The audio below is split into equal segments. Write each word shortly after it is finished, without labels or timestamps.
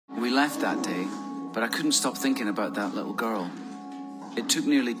left that day, but I couldn't stop thinking about that little girl. It took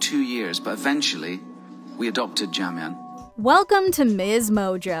nearly 2 years, but eventually, we adopted Jamian. Welcome to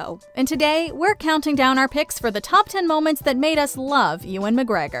MsMojo, and today we're counting down our picks for the top 10 moments that made us love Ewan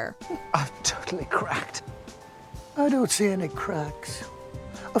McGregor. I'm totally cracked. I don't see any cracks.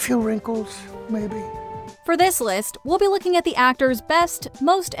 A few wrinkles, maybe. For this list, we'll be looking at the actor's best,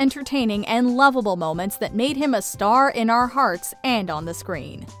 most entertaining, and lovable moments that made him a star in our hearts and on the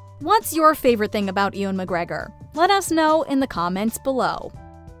screen. What's your favorite thing about Ewan McGregor? Let us know in the comments below.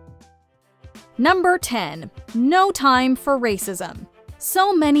 Number 10. No time for racism.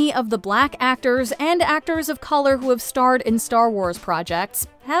 So many of the black actors and actors of color who have starred in Star Wars projects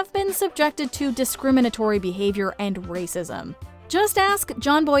have been subjected to discriminatory behavior and racism. Just ask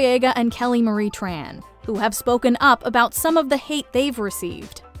John Boyega and Kelly Marie Tran, who have spoken up about some of the hate they've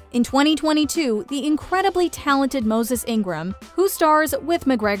received. In 2022, the incredibly talented Moses Ingram, who stars with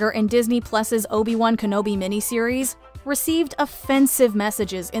McGregor in Disney Plus's Obi-Wan Kenobi miniseries, received offensive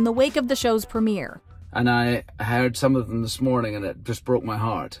messages in the wake of the show's premiere. And I heard some of them this morning and it just broke my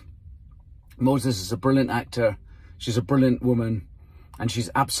heart. Moses is a brilliant actor, she's a brilliant woman, and she's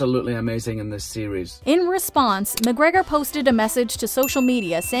absolutely amazing in this series. In response, McGregor posted a message to social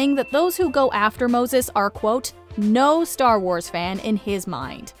media saying that those who go after Moses are, quote, no Star Wars fan in his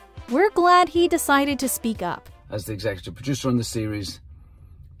mind. We're glad he decided to speak up. As the executive producer on the series,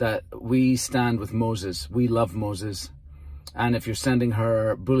 that we stand with Moses. We love Moses. And if you're sending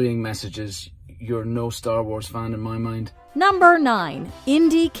her bullying messages, you're no Star Wars fan in my mind. Number 9.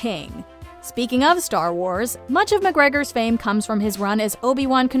 Indy King. Speaking of Star Wars, much of McGregor's fame comes from his run as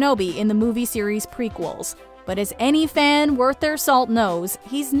Obi-Wan Kenobi in the movie series prequels. But as any fan worth their salt knows,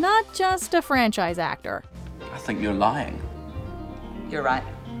 he's not just a franchise actor. I think you're lying. You're right.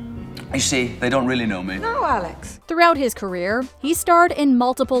 You see, they don't really know me. No, Alex. Throughout his career, he starred in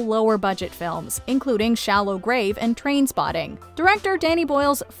multiple lower-budget films, including Shallow Grave and Trainspotting, director Danny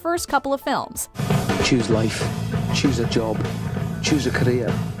Boyle's first couple of films. Choose life, choose a job, choose a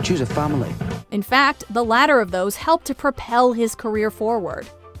career, choose a family. In fact, the latter of those helped to propel his career forward.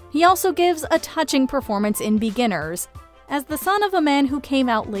 He also gives a touching performance in Beginners, as the son of a man who came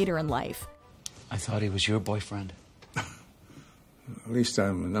out later in life. I thought he was your boyfriend. At least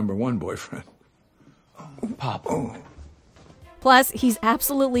I'm the number one boyfriend. Pop. Oh. Plus, he's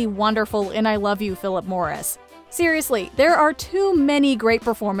absolutely wonderful in I Love You, Philip Morris. Seriously, there are too many great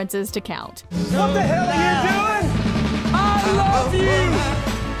performances to count. What the hell are you doing? I love you!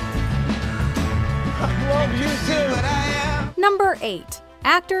 I love you too! Number 8.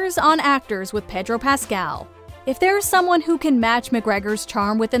 Actors on Actors with Pedro Pascal. If there's someone who can match McGregor's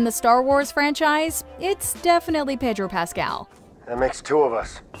charm within the Star Wars franchise, it's definitely Pedro Pascal. That makes two of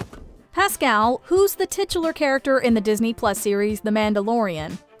us. Pascal, who's the titular character in the Disney Plus series The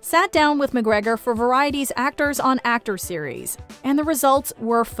Mandalorian, sat down with McGregor for Variety's Actors on Actors series, and the results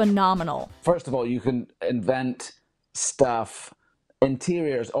were phenomenal. First of all, you can invent stuff,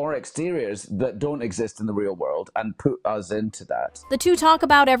 interiors or exteriors that don't exist in the real world and put us into that. The two talk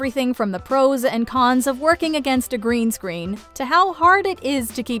about everything from the pros and cons of working against a green screen to how hard it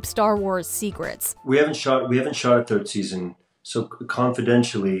is to keep Star Wars secrets. We haven't shot a third season, so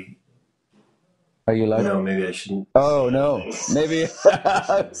confidentially. Are you allowed? No, maybe I shouldn't. Oh no, maybe.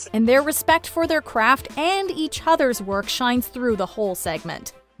 And their respect for their craft and each other's work shines through the whole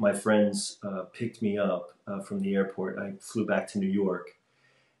segment. My friends picked me up from the airport. I flew back to New York,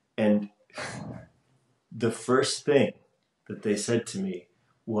 and the first thing that they said to me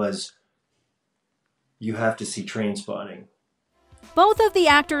was, "You have to see Trainspotting." Both of the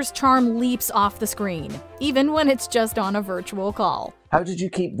actors' charm leaps off the screen, even when it's just on a virtual call. How did you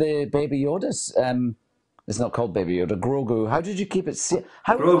keep the Baby Yodas? It's not called Baby Yoda, Grogu. How did you keep it?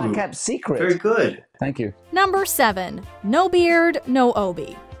 How was that kept secret? Very good. Thank you. Number 7. No beard, no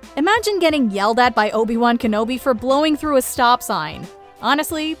Obi. Imagine getting yelled at by Obi-Wan Kenobi for blowing through a stop sign.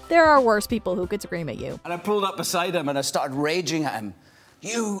 Honestly, there are worse people who could scream at you. And I pulled up beside him and I started raging at him.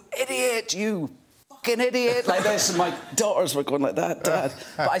 You idiot, you fucking idiot, like this. And my daughters were going like that, Dad.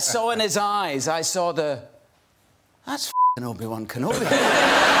 But I saw in his eyes, I saw that's f***ing Obi-Wan Kenobi.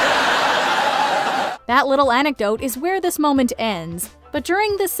 That little anecdote is where this moment ends, but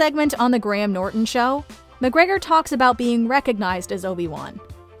during this segment on The Graham Norton Show, McGregor talks about being recognized as Obi-Wan.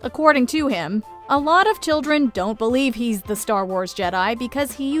 According to him, a lot of children don't believe he's the Star Wars Jedi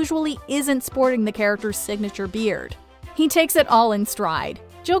because he usually isn't sporting the character's signature beard. He takes it all in stride,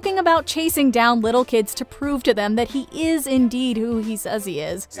 joking about chasing down little kids to prove to them that he is indeed who he says he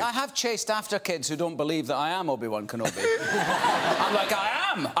is. I have chased after kids who don't believe that I am Obi-Wan Kenobi. I'm like, I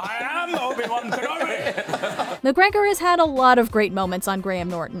am Obi-Wan Kenobi. McGregor has had a lot of great moments on Graham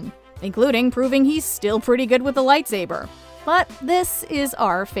Norton. including proving he's still pretty good with the lightsaber. But this is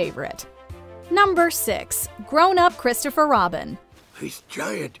our favorite. Number 6. Grown-up Christopher Robin. He's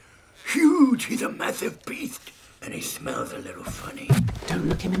giant, huge, he's a massive beast, and he smells a little funny. Don't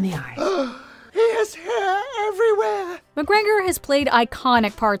look him in the eye. He has hair everywhere. McGregor has played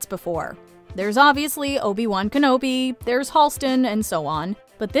iconic parts before. There's obviously Obi-Wan Kenobi, there's Halston, and so on.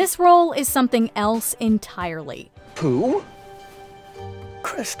 But this role is something else entirely. Pooh?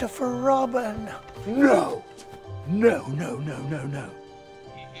 Christopher Robin. No. No.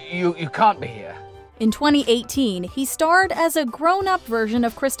 You can't be here. In 2018, he starred as a grown-up version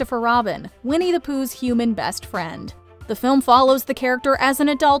of Christopher Robin, Winnie the Pooh's human best friend. The film follows the character as an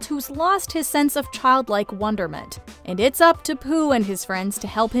adult who's lost his sense of childlike wonderment, and it's up to Pooh and his friends to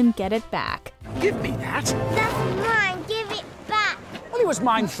help him get it back. Give me that. That's mine. Give it back. Well, it was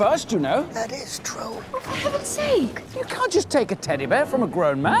mine first, you know. That is true. For heaven's sake! You can't just take a teddy bear from a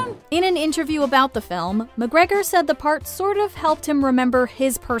grown man. In an interview about the film, McGregor said the part sort of helped him remember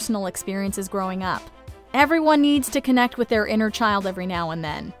his personal experiences growing up. Everyone needs to connect with their inner child every now and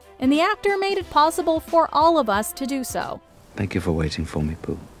then, and the actor made it possible for all of us to do so. Thank you for waiting for me,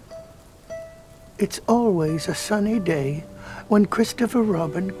 Pooh. It's always a sunny day when Christopher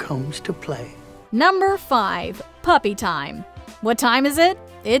Robin comes to play. Number 5. Puppy time. What time is it?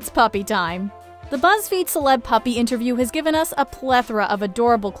 It's puppy time. The BuzzFeed celeb puppy interview has given us a plethora of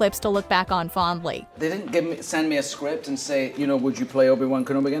adorable clips to look back on fondly. They didn't send me a script and say, you know, would you play Obi-Wan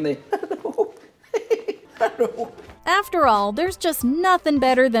Kenobi again? They, hello. After all, there's just nothing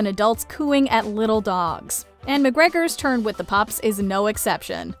better than adults cooing at little dogs. And McGregor's turn with the pups is no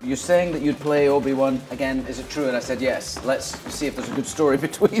exception. You're saying that you'd play Obi-Wan again, is it true? And I said yes. Let's see if there's a good story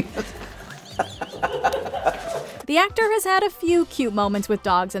between us. The actor has had a few cute moments with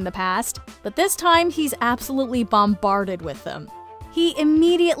dogs in the past, but this time he's absolutely bombarded with them. He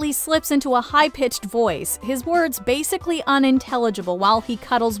immediately slips into a high-pitched voice, his words basically unintelligible while he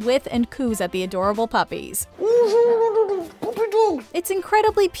cuddles with and coos at the adorable puppies. It's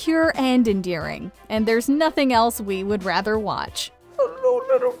incredibly pure and endearing, and there's nothing else we would rather watch. Hello,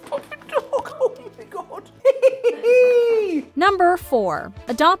 little puppy dog. Oh my god. Number 4.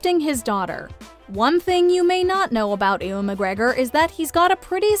 Adopting his daughter. One thing you may not know about Ewan McGregor is that he's got a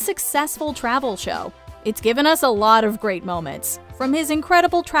pretty successful travel show. It's given us a lot of great moments, from his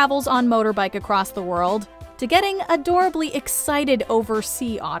incredible travels on motorbike across the world, to getting adorably excited over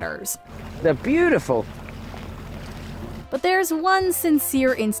sea otters. They're beautiful. But there's one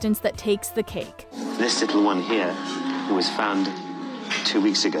sincere instance that takes the cake. This little one here, who was found 2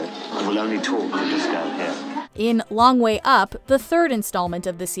 weeks ago, will only talk with this girl here. In Long Way Up, the third installment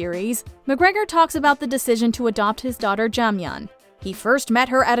of the series, McGregor talks about the decision to adopt his daughter Jamyan. He first met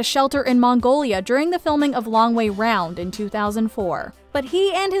her at a shelter in Mongolia during the filming of Long Way Round in 2004. But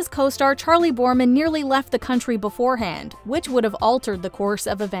he and his co-star Charlie Borman nearly left the country beforehand, which would have altered the course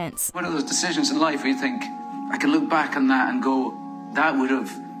of events. One of those decisions in life where you think, I can look back on that and go, that would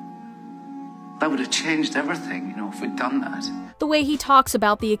have changed everything, you know, if we'd done that. The way he talks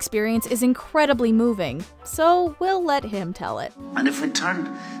about the experience is incredibly moving, so we'll let him tell it. And if we'd turned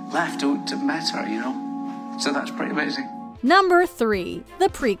left, it would have met her, you know. So that's pretty amazing. Number 3. The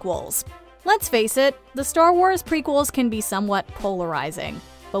prequels. Let's face it, the Star Wars prequels can be somewhat polarizing.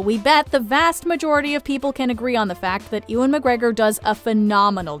 But we bet the vast majority of people can agree on the fact that Ewan McGregor does a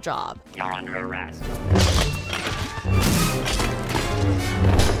phenomenal job. You're under arrest.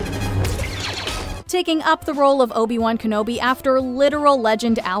 Taking up the role of Obi-Wan Kenobi after literal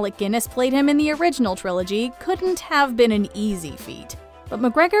legend Alec Guinness played him in the original trilogy couldn't have been an easy feat. But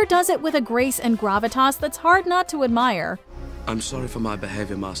McGregor does it with a grace and gravitas that's hard not to admire. I'm sorry for my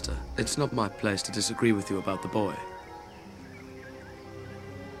behavior, Master. It's not my place to disagree with you about the boy.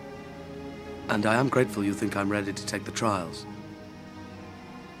 And I am grateful you think I'm ready to take the trials.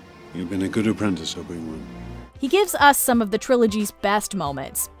 You've been a good apprentice, Obi-Wan. He gives us some of the trilogy's best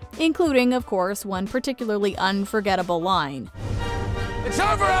moments, including, of course, one particularly unforgettable line. It's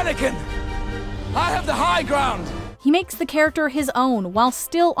over, Anakin! I have the high ground! He makes the character his own while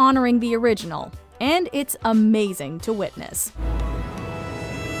still honoring the original, and it's amazing to witness.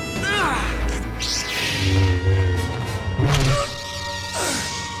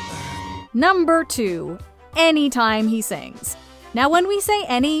 Number 2. Anytime he sings. Now when we say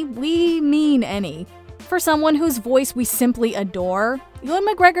any, we mean any. For someone whose voice we simply adore, Ewan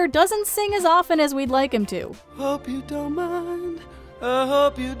McGregor doesn't sing as often as we'd like him to. Hope you don't mind, I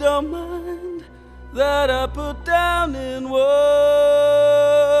hope you don't mind, that I put down in words.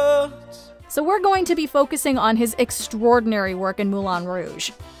 So we're going to be focusing on his extraordinary work in Moulin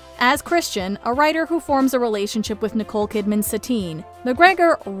Rouge. as Christian, a writer who forms a relationship with Nicole Kidman's Satine,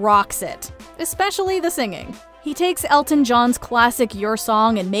 McGregor rocks it, especially the singing. He takes Elton John's classic Your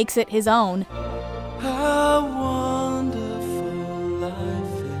Song and makes it his own. How wonderful life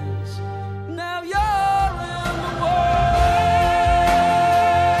is. Now you're in the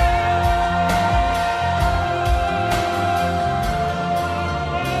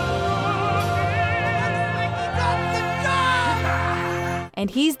And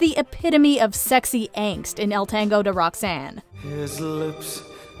he's the epitome of sexy angst in El Tango de Roxanne. His lips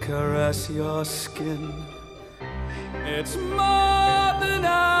caress your skin. It's more than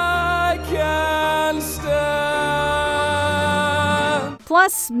I can stand.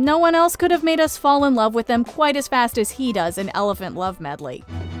 Plus, no one else could have made us fall in love with them quite as fast as he does in Elephant Love Medley.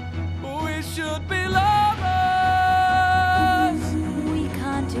 We should be lovers. We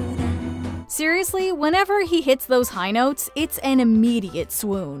can't do that. Seriously, whenever he hits those high notes, it's an immediate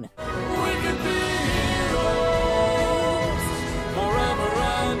swoon. We could be heroes forever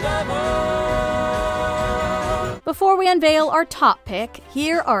and ever. Before we unveil our top pick,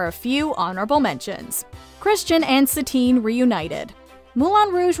 here are a few honorable mentions. Christian and Satine reunited.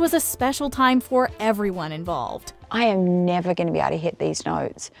 Moulin Rouge was a special time for everyone involved. I am never going to be able to hit these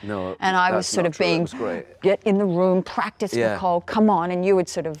notes. No, and I was sort of being, get in the room, practice, Nicole, come on, and you would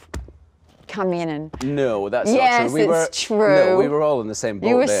sort of come in and... No, that's yes, not true. It's true. No, we were all in the same boat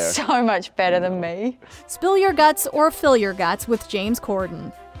there. You were there. so much better than me. Spill your guts or fill your guts with James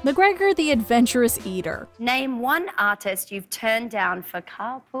Corden. McGregor the adventurous eater. Name one artist you've turned down for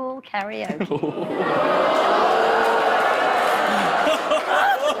carpool karaoke.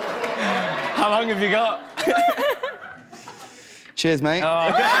 How long have you got? Cheers, mate. Oh,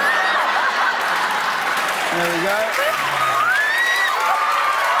 okay. There we go.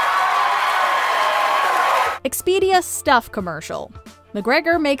 Expedia stuff commercial.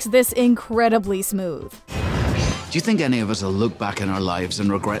 McGregor makes this incredibly smooth. Do you think any of us will look back in our lives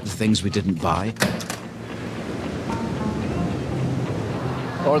and regret the things we didn't buy?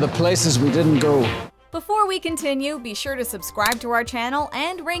 Or the places we didn't go. Before we continue, be sure to subscribe to our channel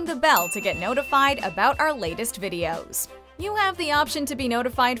and ring the bell to get notified about our latest videos. You have the option to be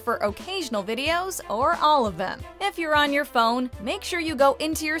notified for occasional videos or all of them. If you're on your phone, make sure you go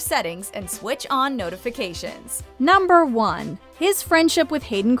into your settings and switch on notifications. Number 1. His friendship with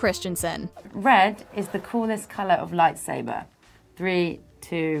Hayden Christensen. Red is the coolest color of lightsaber. 3,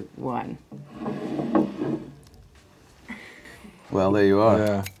 2, 1. Well, there you are.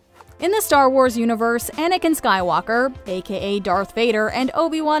 Yeah. In the Star Wars universe, Anakin Skywalker, aka Darth Vader, and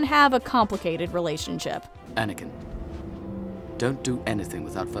Obi-Wan have a complicated relationship. Anakin, don't do anything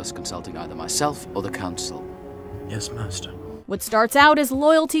without first consulting either myself or the Council. Yes, Master. What starts out as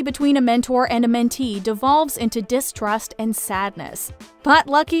loyalty between a mentor and a mentee devolves into distrust and sadness. But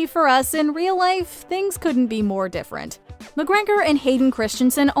lucky for us, in real life, things couldn't be more different. McGregor and Hayden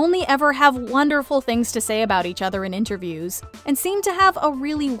Christensen only ever have wonderful things to say about each other in interviews, and seem to have a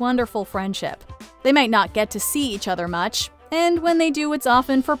really wonderful friendship. They might not get to see each other much, and when they do, it's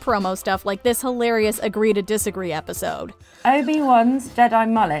often for promo stuff like this hilarious Agree to Disagree episode. Obi-Wan's Jedi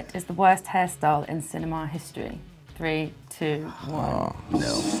mullet is the worst hairstyle in cinema history. 3, 2, 1. Oh, no.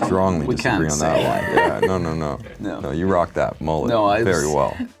 Strongly disagree on that one. Yeah, no, you rock that mullet very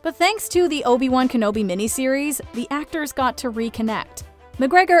well. But thanks to the Obi-Wan Kenobi miniseries, the actors got to reconnect.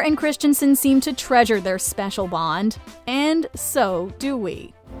 McGregor and Christensen seem to treasure their special bond, and so do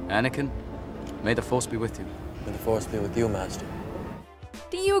we. Anakin, may the Force be with you. May the Force be with you, Master.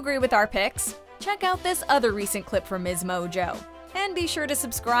 Do you agree with our picks? Check out this other recent clip from MsMojo. And be sure to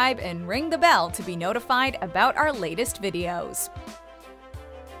subscribe and ring the bell to be notified about our latest videos.